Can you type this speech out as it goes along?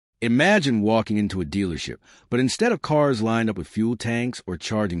Imagine walking into a dealership, but instead of cars lined up with fuel tanks or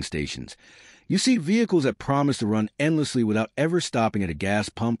charging stations, you see vehicles that promise to run endlessly without ever stopping at a gas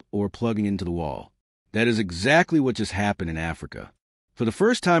pump or plugging into the wall. That is exactly what just happened in Africa. For the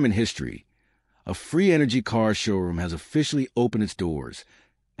first time in history, a free Energy Car Showroom has officially opened its doors,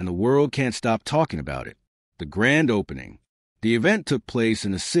 and the world can't stop talking about it. The grand opening. The event took place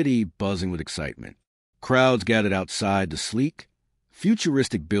in a city buzzing with excitement. Crowds gathered outside the sleek,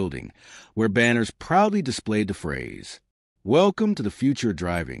 futuristic building, where banners proudly displayed the phrase, "Welcome to the future of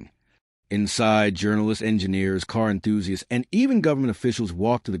driving." Inside, journalists, engineers, car enthusiasts, and even government officials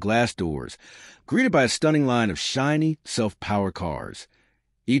walked to the glass doors, greeted by a stunning line of shiny, self-powered cars,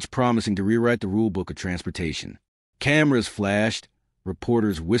 each promising to rewrite the rulebook of transportation. Cameras flashed,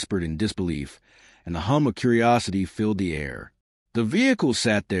 reporters whispered in disbelief, and the hum of curiosity filled the air. The vehicles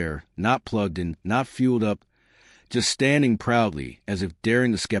sat there, not plugged in, not fueled up, just standing proudly as if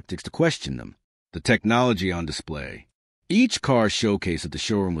daring the skeptics to question them. The technology on display. Each car showcase at the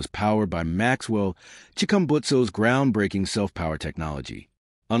showroom was powered by Maxwell Chikumbutso's groundbreaking self-power technology.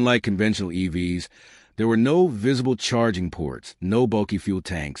 Unlike conventional EVs, there were no visible charging ports, no bulky fuel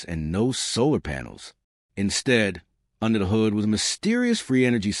tanks, and no solar panels. Instead, under the hood was a mysterious free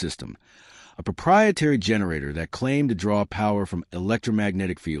energy system, a proprietary generator that claimed to draw power from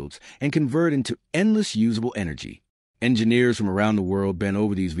electromagnetic fields and convert into endless usable energy. Engineers from around the world bent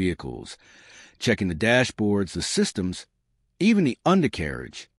over these vehicles, checking the dashboards, the systems, even the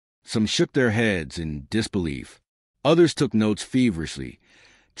undercarriage. Some shook their heads in disbelief. Others took notes feverishly,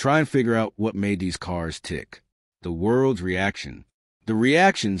 trying to figure out what made these cars tick. The world's reaction. The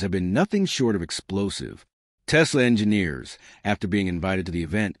reactions have been nothing short of explosive. Tesla engineers, after being invited to the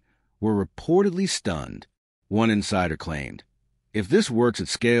event, were reportedly stunned. One insider claimed, "If this works at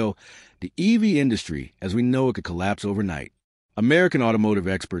scale, the EV industry, as we know it, could collapse overnight." American automotive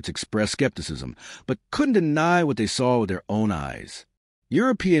experts expressed skepticism, but couldn't deny what they saw with their own eyes.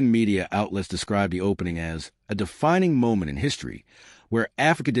 European media outlets described the opening as a defining moment in history, where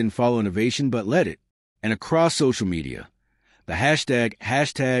Africa didn't follow innovation but led it. And across social media, the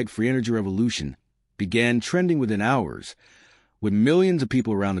hashtag Free Energy Revolution began trending within hours, with millions of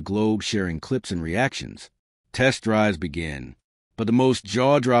people around the globe sharing clips and reactions. Test drives began. But the most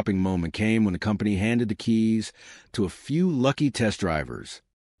jaw-dropping moment came when the company handed the keys to a few lucky test drivers.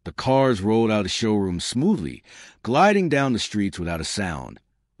 The cars rolled out of the showroom smoothly, gliding down the streets without a sound,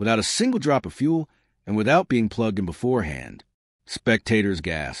 without a single drop of fuel, and without being plugged in beforehand. Spectators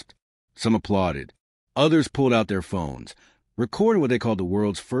gasped. Some applauded. Others pulled out their phones, recording what they called the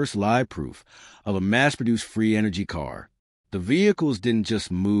world's first live proof of a mass-produced free energy car. The vehicles didn't just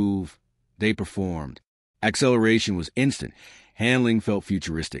move, they performed. Acceleration was instant. Handling felt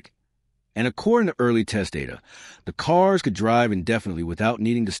futuristic. And according to early test data, the cars could drive indefinitely without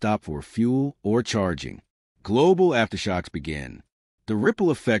needing to stop for fuel or charging. Global aftershocks began. The ripple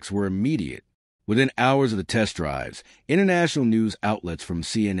effects were immediate. Within hours of the test drives, international news outlets from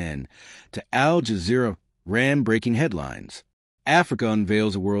CNN to Al Jazeera ran breaking headlines. Africa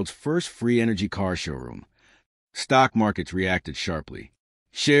unveils the world's first free energy car showroom. Stock markets reacted sharply.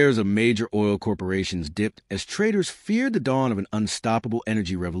 Shares of major oil corporations dipped as traders feared the dawn of an unstoppable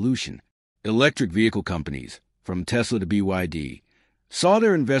energy revolution. Electric vehicle companies, from Tesla to BYD, saw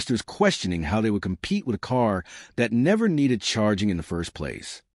their investors questioning how they would compete with a car that never needed charging in the first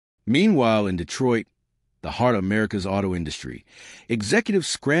place. Meanwhile, in Detroit, the heart of America's auto industry, executives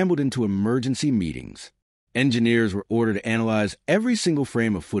scrambled into emergency meetings. Engineers were ordered to analyze every single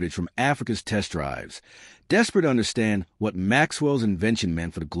frame of footage from Africa's test drives, desperate to understand what Maxwell's invention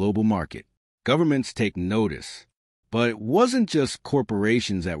meant for the global market. Governments take notice. But it wasn't just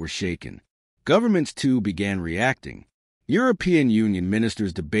corporations that were shaken. Governments, too, began reacting. European Union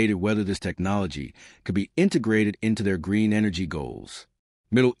ministers debated whether this technology could be integrated into their green energy goals.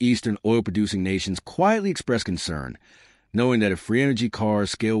 Middle Eastern oil-producing nations quietly expressed concern, knowing that if free energy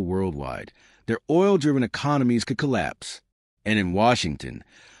cars scale worldwide, their oil-driven economies could collapse. And in Washington,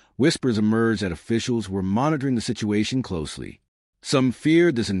 whispers emerged that officials were monitoring the situation closely. Some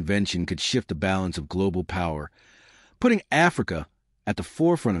feared this invention could shift the balance of global power, putting Africa at the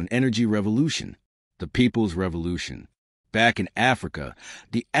forefront of an energy revolution, the people's revolution. Back in Africa,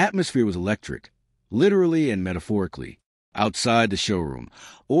 the atmosphere was electric, literally and metaphorically. Outside the showroom,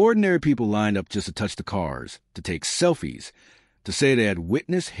 ordinary people lined up just to touch the cars, to take selfies, to say they had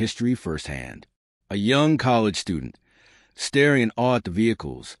witnessed history firsthand. A young college student, staring in awe at the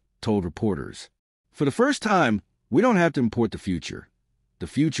vehicles, told reporters, "For the first time, we don't have to import the future. The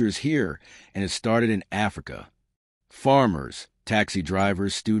future is here, and it started in Africa." Farmers, taxi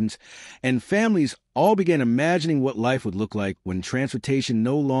drivers, students, and families all began imagining what life would look like when transportation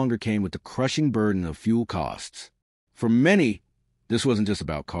no longer came with the crushing burden of fuel costs. For many, this wasn't just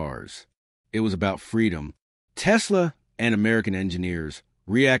about cars. It was about freedom. Tesla and American engineers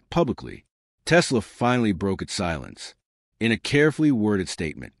react publicly. Tesla finally broke its silence. In a carefully worded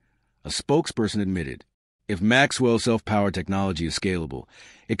statement, a spokesperson admitted, if Maxwell self-powered technology is scalable,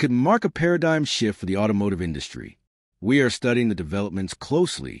 it could mark a paradigm shift for the automotive industry. We are studying the developments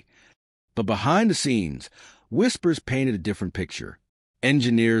closely, but behind the scenes, whispers painted a different picture.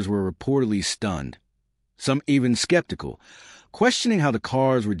 Engineers were reportedly stunned, some even skeptical, questioning how the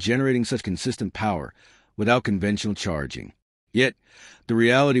cars were generating such consistent power without conventional charging. Yet, the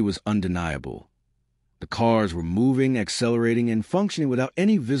reality was undeniable. The cars were moving, accelerating, and functioning without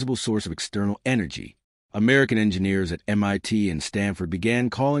any visible source of external energy. American engineers at MIT and Stanford began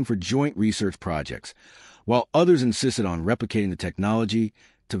calling for joint research projects, while others insisted on replicating the technology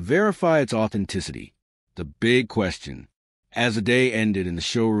to verify its authenticity. The big question. As the day ended and the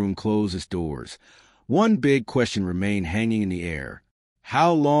showroom closed its doors, one big question remained hanging in the air.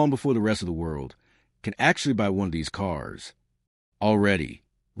 How long before the rest of the world can actually buy one of these cars? Already,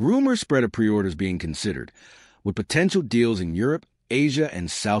 rumors spread of pre-orders being considered, with potential deals in Europe, Asia, and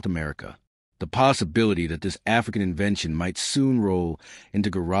South America. The possibility that this African invention might soon roll into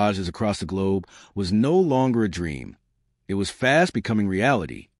garages across the globe was no longer a dream. It was fast becoming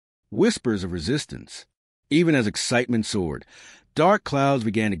reality. Whispers of resistance. Even as excitement soared, dark clouds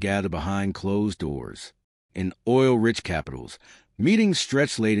began to gather behind closed doors. In oil-rich capitals, meetings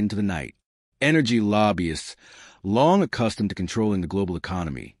stretched late into the night. Energy lobbyists, long accustomed to controlling the global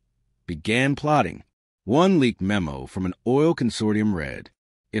economy, began plotting. One leaked memo from an oil consortium read,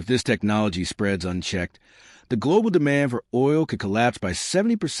 if this technology spreads unchecked, the global demand for oil could collapse by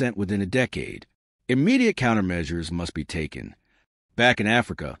 70% within a decade. Immediate countermeasures must be taken. Back in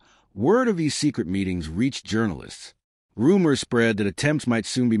Africa, word of these secret meetings reached journalists. Rumors spread that attempts might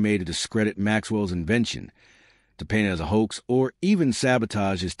soon be made to discredit Maxwell's invention, to paint it as a hoax, or even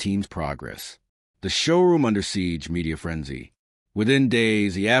sabotage his team's progress. The showroom under siege, media frenzy. Within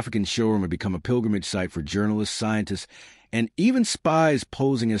days, the African showroom had become a pilgrimage site for journalists, scientists, and even spies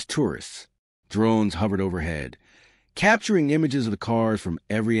posing as tourists. Drones hovered overhead, capturing images of the cars from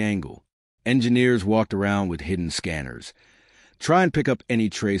every angle. Engineers walked around with hidden scanners, trying to pick up any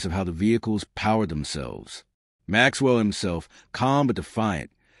trace of how the vehicles powered themselves. Maxwell himself, calm but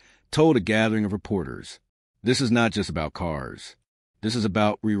defiant, told a gathering of reporters, "This is not just about cars. This is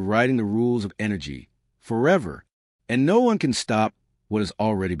about rewriting the rules of energy, forever, and no one can stop what has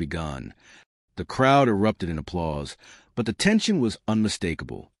already begun." The crowd erupted in applause, but the tension was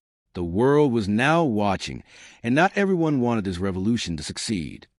unmistakable. The world was now watching, and not everyone wanted this revolution to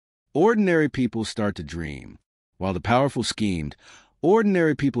succeed. Ordinary people start to dream. While the powerful schemed,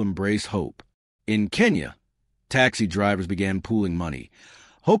 ordinary people embraced hope. In Kenya, taxi drivers began pooling money,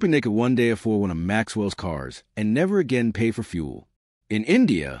 hoping they could one day afford one of Maxwell's cars and never again pay for fuel. In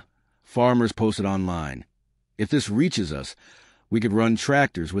India, farmers posted online, "If this reaches us, we could run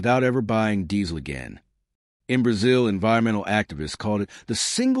tractors without ever buying diesel again." In Brazil, environmental activists called it the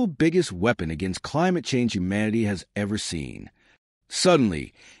single biggest weapon against climate change humanity has ever seen.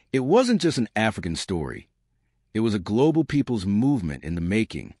 Suddenly, it wasn't just an African story. It was a global people's movement in the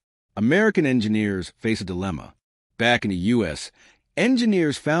making. American engineers face a dilemma. Back in the U.S.,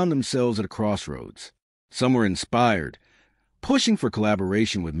 engineers found themselves at a crossroads. Some were inspired, pushing for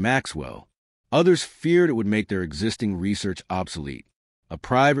collaboration with Maxwell. Others feared it would make their existing research obsolete. A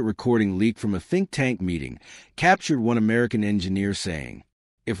private recording leaked from a think tank meeting captured one American engineer saying,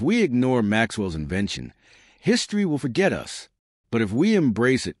 "If we ignore Maxwell's invention, history will forget us. But if we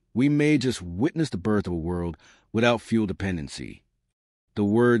embrace it, we may just witness the birth of a world without fuel dependency." The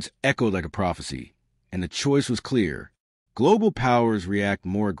words echoed like a prophecy, and the choice was clear. Global powers react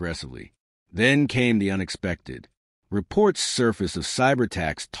more aggressively. Then came the unexpected. Reports surfaced of cyber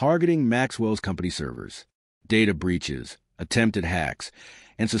attacks targeting Maxwell's company servers. Data breaches, attempted hacks,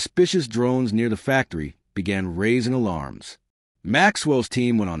 and suspicious drones near the factory began raising alarms. Maxwell's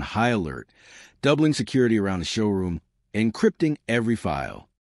team went on high alert, doubling security around the showroom, encrypting every file.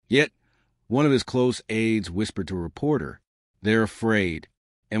 Yet, one of his close aides whispered to a reporter, "They're afraid,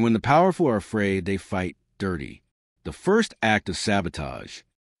 and when the powerful are afraid, they fight dirty." The first act of sabotage.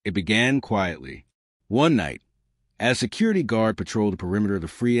 It began quietly. One night, as security guard patrolled the perimeter of the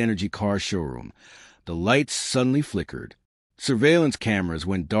free Energy Car Showroom, the lights suddenly flickered. Surveillance cameras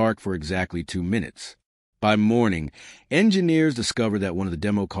went dark for exactly 2 minutes. By morning, engineers discovered that one of the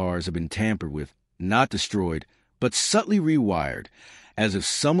demo cars had been tampered with, not destroyed, but subtly rewired, as if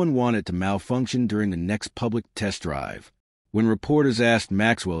someone wanted to malfunction during the next public test drive. When reporters asked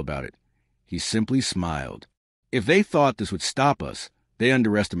Maxwell about it, he simply smiled. If they thought this would stop us, they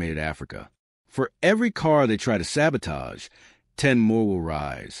underestimated Africa. For every car they try to sabotage, 10 more will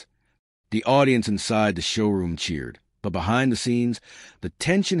rise. The audience inside the showroom cheered, but behind the scenes, the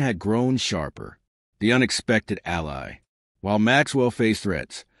tension had grown sharper. The unexpected ally. While Maxwell faced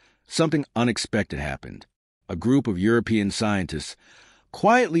threats, something unexpected happened. A group of European scientists,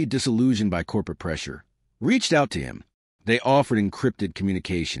 quietly disillusioned by corporate pressure, reached out to him. They offered encrypted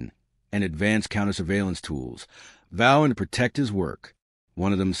communication and advanced counter-surveillance tools, vowing to protect his work.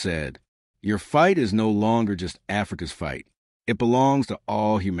 One of them said, "Your fight is no longer just Africa's fight. It belongs to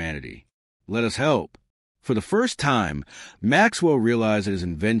all humanity. Let us help." For the first time, Maxwell realized that his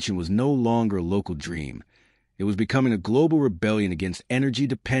invention was no longer a local dream. It was becoming a global rebellion against energy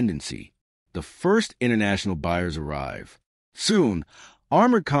dependency. The first international buyers arrived. Soon,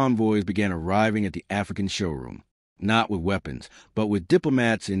 armored convoys began arriving at the African showroom, not with weapons, but with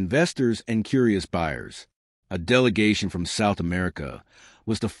diplomats, investors, and curious buyers. A delegation from South America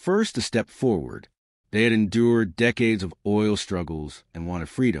was the first to step forward. They had endured decades of oil struggles and wanted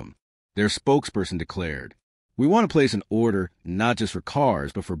freedom. Their spokesperson declared, "We want to place an order not just for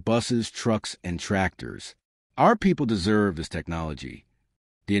cars, but for buses, trucks, and tractors. Our people deserve this technology."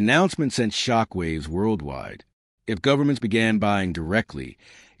 The announcement sent shockwaves worldwide. If governments began buying directly,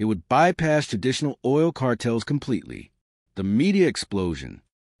 it would bypass traditional oil cartels completely. The media explosion.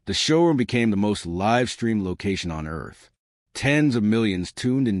 The showroom became the most live-streamed location on Earth. Tens of millions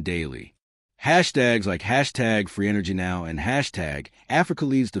tuned in daily. Hashtags like hashtag #FreeEnergyNow and hashtag Africa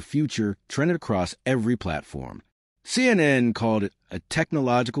Leads the Future trended across every platform. CNN called it a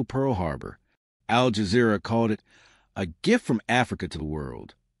technological Pearl Harbor. Al Jazeera called it a gift from Africa to the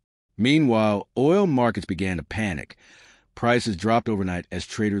world. Meanwhile, oil markets began to panic. Prices dropped overnight as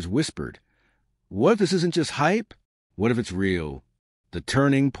traders whispered, "What if this isn't just hype? What if it's real?" The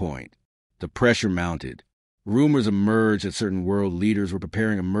turning point. The pressure mounted. Rumors emerged that certain world leaders were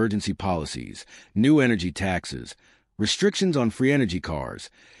preparing emergency policies, new energy taxes, restrictions on free energy cars,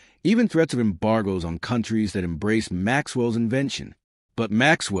 even threats of embargoes on countries that embraced Maxwell's invention. But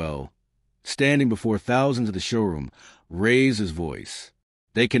Maxwell, standing before thousands at the showroom, raised his voice.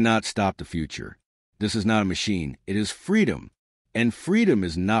 "They cannot stop the future. This is not a machine. It is freedom. And freedom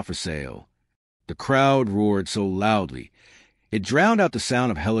is not for sale." The crowd roared so loudly, it drowned out the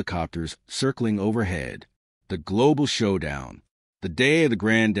sound of helicopters circling overhead. The global showdown. The day of the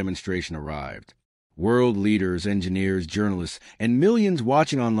grand demonstration arrived. World leaders, engineers, journalists, and millions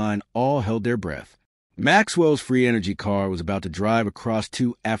watching online all held their breath. Maxwell's free energy car was about to drive across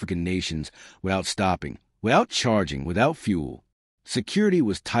 2 African nations without stopping, without charging, without fuel. Security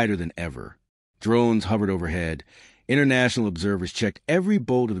was tighter than ever. Drones hovered overhead. International observers checked every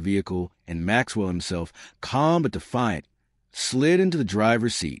bolt of the vehicle, and Maxwell himself, calm but defiant, slid into the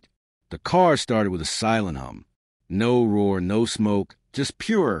driver's seat. The car started with a silent hum. No roar, no smoke, just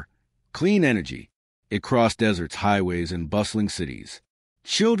pure, clean energy. It crossed deserts, highways, and bustling cities.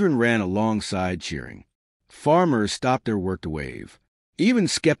 Children ran alongside cheering. Farmers stopped their work to wave. Even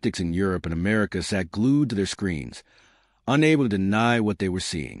skeptics in Europe and America sat glued to their screens, unable to deny what they were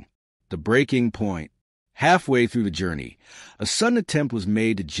seeing. The breaking point. Halfway through the journey, a sudden attempt was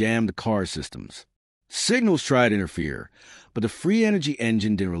made to jam the car systems. Signals tried to interfere, but the free energy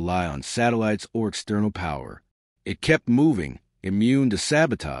engine didn't rely on satellites or external power. It kept moving, immune to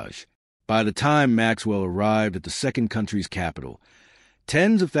sabotage. By the time Maxwell arrived at the second country's capital,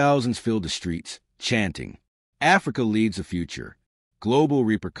 tens of thousands filled the streets, chanting, "Africa leads the future." Global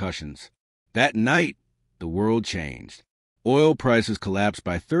repercussions. That night, the world changed. Oil prices collapsed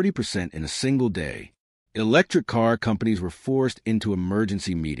by 30% in a single day. Electric car companies were forced into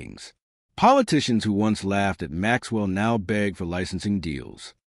emergency meetings. Politicians who once laughed at Maxwell now begged for licensing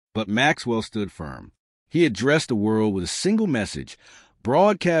deals. But Maxwell stood firm. He addressed the world with a single message,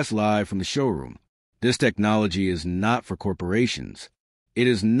 broadcast live from the showroom. This technology is not for corporations. It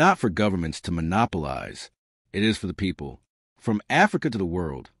is not for governments to monopolize. It is for the people. From Africa to the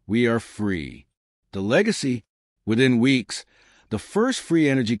world, we are free. The legacy? Within weeks, the first free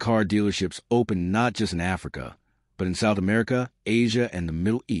energy car dealerships opened not just in Africa, but in South America, Asia, and the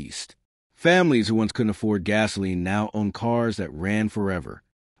Middle East. Families who once couldn't afford gasoline now own cars that ran forever.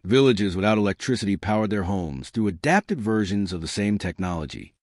 Villages without electricity powered their homes through adapted versions of the same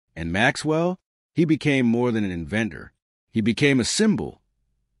technology. And Maxwell? He became more than an inventor. He became a symbol.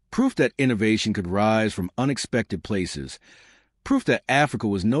 Proof that innovation could rise from unexpected places. Proof that Africa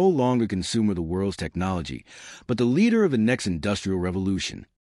was no longer a consumer of the world's technology, but the leader of the next industrial revolution.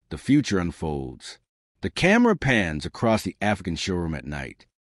 The future unfolds. The camera pans across the African showroom at night.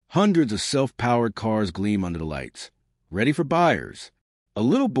 Hundreds of self-powered cars gleam under the lights, ready for buyers. A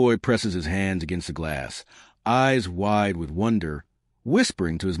little boy presses his hands against the glass, eyes wide with wonder,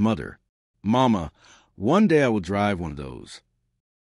 whispering to his mother, "Mama, one day I will drive one of those."